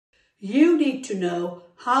You need to know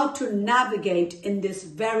how to navigate in this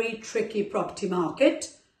very tricky property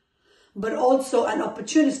market, but also an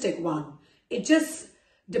opportunistic one. It just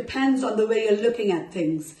depends on the way you're looking at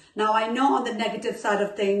things. Now, I know on the negative side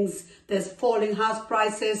of things, there's falling house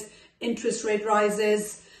prices, interest rate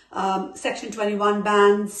rises, Section 21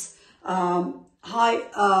 bans, high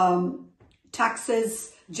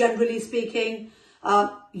taxes, generally speaking.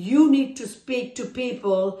 You need to speak to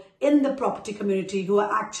people in the property community who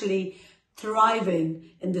are actually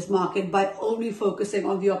thriving in this market by only focusing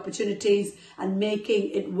on the opportunities and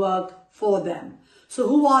making it work for them. So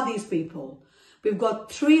who are these people? We've got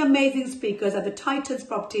 3 amazing speakers at the Titans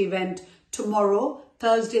property event tomorrow,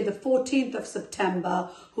 Thursday, the 14th of September,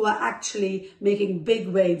 who are actually making big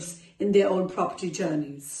waves in their own property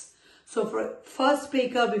journeys. So for a first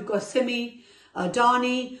speaker, we've got Simi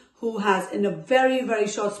Dani, who has, in a very, very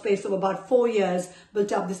short space of about 4 years,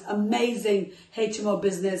 built up this amazing HMO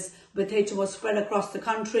business with HMO spread across the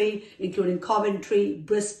country, including Coventry,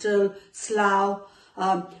 Bristol, Slough.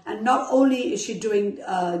 And not only is she doing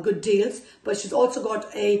good deals, but she's also got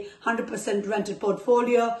a 100% rented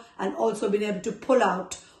portfolio and also been able to pull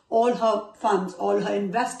out all her funds, all her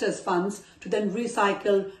investors' funds, to then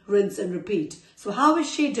recycle, rinse and repeat. So how is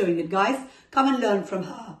she doing it, guys? Come and learn from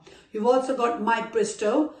her. You've also got Mike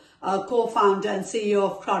Bristow, co-founder and CEO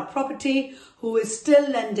of Crowd Property, who is still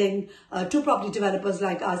lending to property developers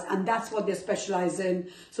like us, and that's what they specialize in.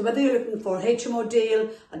 So whether you're looking for a HMO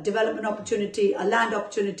deal, a development opportunity, a land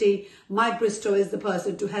opportunity, Mike Bristow is the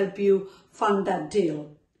person to help you fund that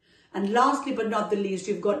deal. And lastly but not the least,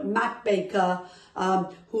 you've got Matt Baker,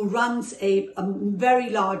 who runs a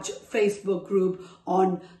very large Facebook group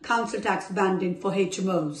on council tax banding for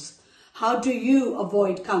HMOs. How do you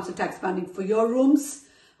avoid council tax banding for your rooms?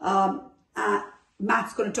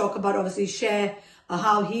 Matt's going to talk about, obviously, share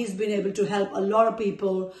how he's been able to help a lot of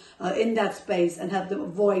people in that space and help them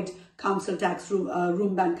avoid council tax,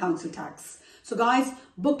 room ban council tax. So guys,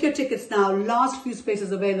 book your tickets now. Last few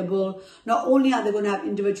spaces available. Not only are they going to have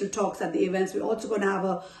individual talks at the events, we're also going to have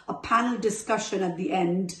a panel discussion at the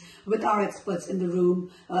end with our experts in the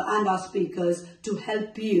room and our speakers to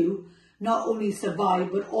help you not only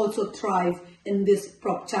survive, but also thrive in this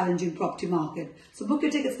challenging property market. So book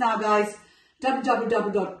your tickets now, guys.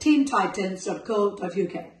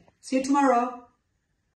 www.teamtitans.co.uk. See you tomorrow.